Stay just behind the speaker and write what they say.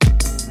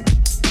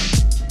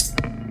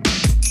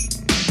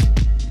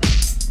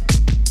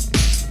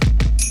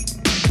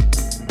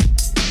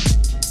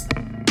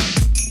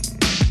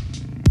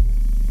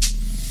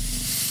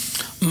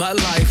My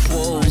life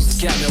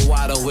woes got me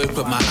wide awake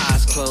with my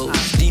eyes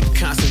closed. Deep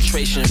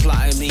concentration,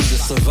 plotting means of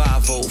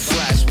survival.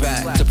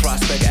 Flashback to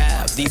Prospect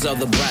Ave. These are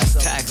the brass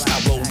tacks.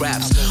 I wrote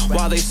raps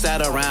while they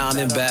sat around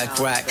in back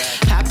rack.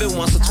 Happened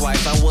once or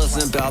twice. I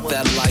wasn't about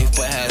that life,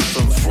 but had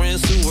some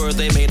friends who were.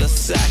 They made a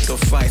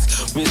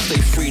sacrifice. Risk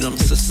their freedom.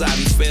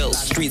 Society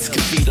fails. Streets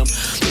can feed them.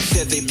 They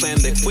said they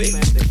planned to quit.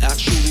 I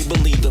truly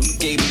believed them.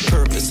 Gave me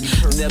purpose.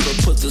 Never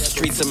put the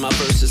streets in my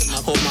verses.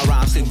 Hope my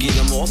rhymes could get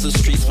them off the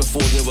streets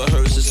before they were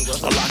hearses.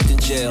 Locked in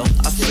jail,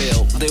 I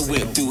failed, they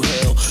went through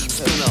hell.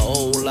 Spent a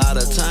whole lot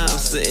of time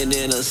sitting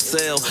in a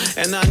cell.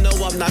 And I know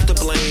I'm not to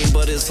blame,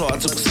 but it's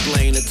hard to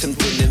explain.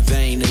 Attempting in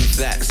vain, and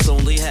that's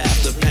only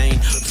half the pain.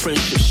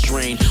 Friendship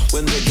strain,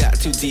 when they got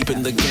too deep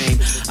in the game.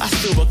 I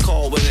still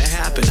recall when it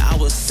happened, I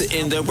was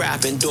sitting there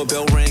rapping.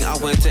 Doorbell rang, I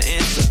went to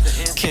answer.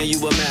 Can you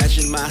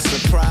imagine my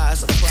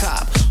surprise? A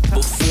cop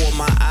before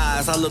my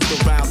eyes. I looked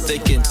around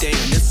thinking, damn,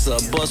 it's a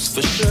bust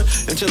for sure.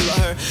 Until I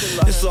heard,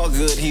 it's all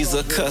good, he's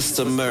a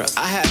customer.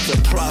 I had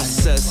to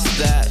process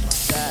that.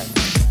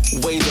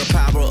 Weigh the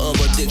power of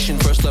addiction,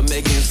 first the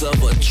makings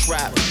of a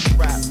trap.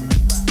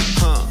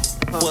 Huh,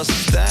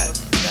 what's that?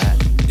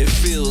 It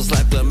feels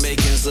like the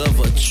makings of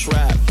a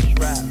trap.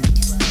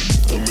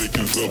 The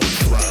makings of a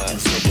trap.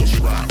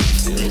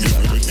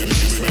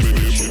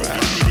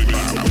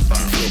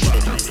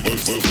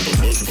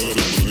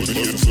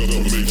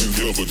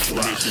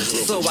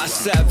 So I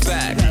sat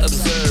back,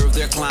 observed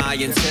their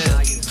clientele.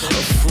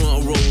 A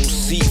front row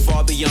seat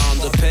far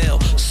beyond the pale.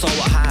 Saw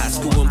a high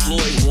school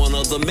employee, one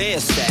of the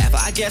mayor's staff.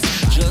 I guess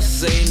just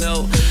say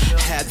no,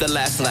 had the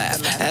last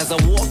laugh. As I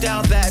walked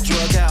out that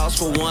drug house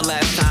for one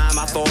last time,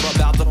 I thought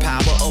about the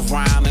power of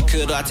rhyme. And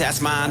could I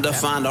task mine to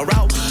find a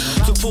route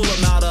to pull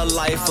them out of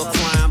life of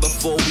crime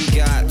before we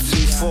got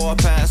too far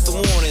past the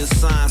warning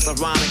signs.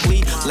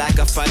 Ironically, lack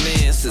of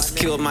finances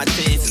killed my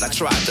chances. I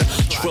tried to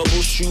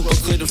troubleshoot but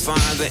couldn't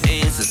find the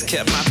answers.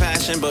 Kept my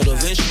passion but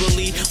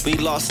eventually we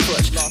lost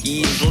touch.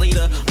 Years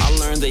later I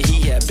learned that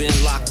he had been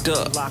locked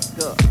up.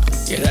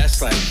 Yeah,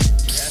 that's like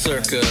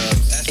circa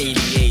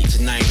 88 to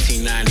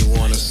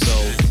 1991 or so.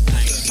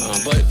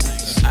 But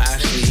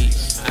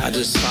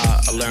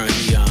I learned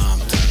he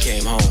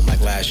came home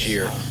like last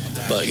year.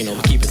 But you know,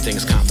 we're keeping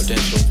things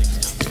confidential.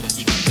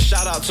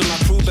 Shout out to my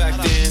crew back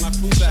then,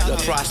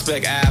 the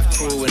Prospect Ave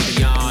crew and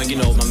beyond. You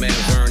know, my man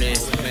Vernon,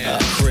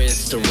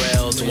 Chris,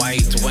 Darrell,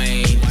 Dwight,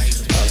 Dwayne,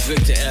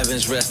 Victor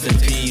Evans, rest in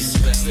peace.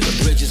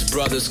 The Bridges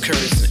brothers,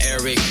 Curtis and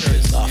Eric,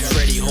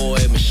 Freddie Hoy,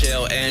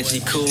 Michelle,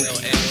 Angie, Coop,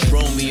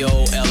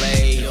 Romeo,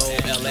 LA.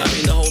 I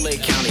mean, the whole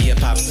Lake County hip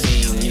hop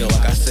scene. You know,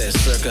 like I said,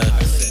 circa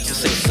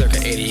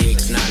 88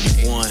 to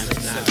 91.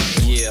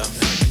 Yeah.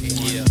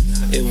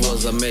 It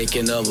was a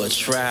making of a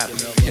trap.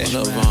 One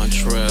of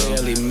Montreal.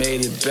 Barely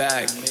made it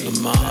back.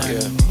 Lamont.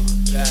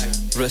 Yeah.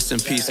 Rest in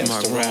peace,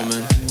 Mark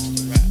Roman.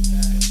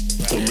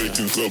 The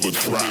makings of a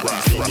trap.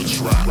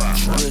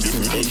 Rest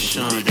in peace,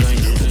 Sean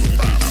Langston.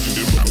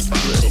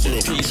 Rest in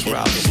peace,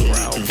 Rob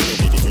Sprout.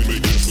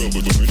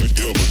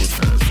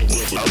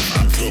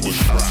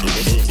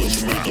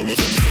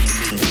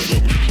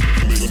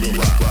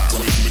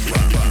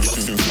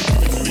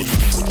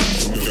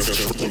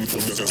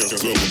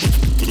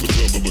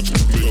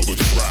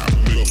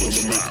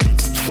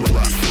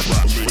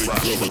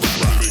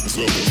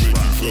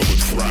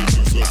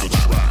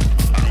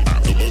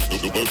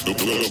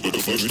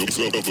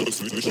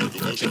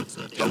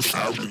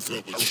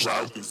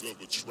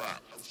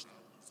 The